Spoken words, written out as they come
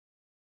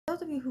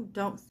Those of you who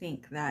don't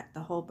think that the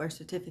whole birth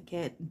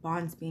certificate,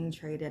 bonds being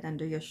traded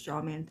under your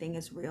straw man thing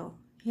is real,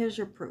 here's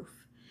your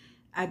proof.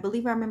 I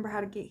believe I remember how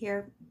to get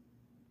here,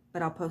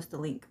 but I'll post the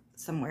link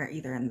somewhere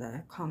either in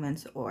the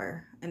comments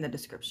or in the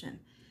description.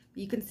 But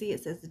you can see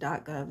it says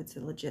 .gov. It's a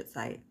legit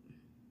site.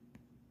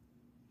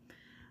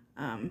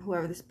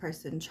 Whoever this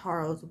person,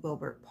 Charles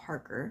Wilbert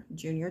Parker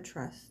Jr.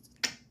 Trust.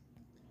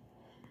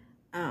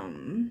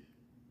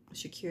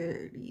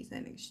 Securities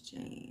and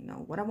Exchange. No,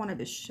 what I wanted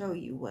to show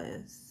you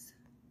was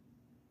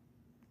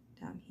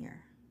down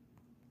here.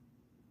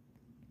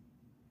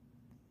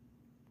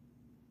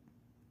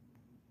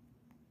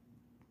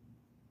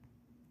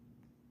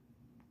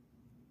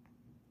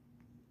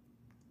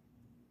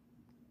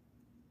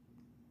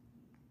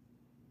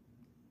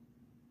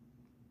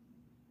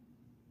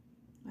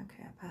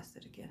 Okay, I passed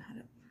it again.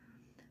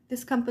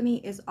 This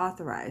company is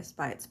authorized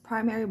by its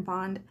primary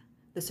bond,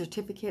 the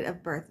Certificate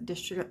of Birth,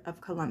 District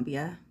of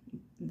Columbia,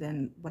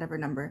 then whatever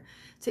number,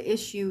 to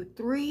issue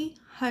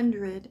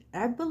 300,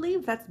 I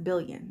believe that's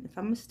billion, if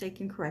I'm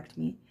mistaken, correct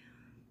me,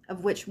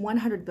 of which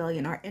 100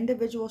 billion are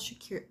individual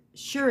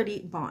surety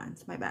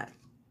bonds, my bad,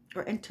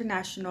 or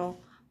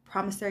international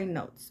promissory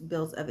notes,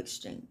 bills of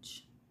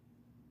exchange.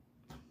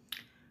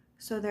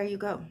 So there you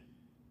go.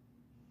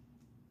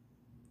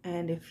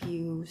 And if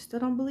you still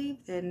don't believe,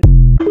 then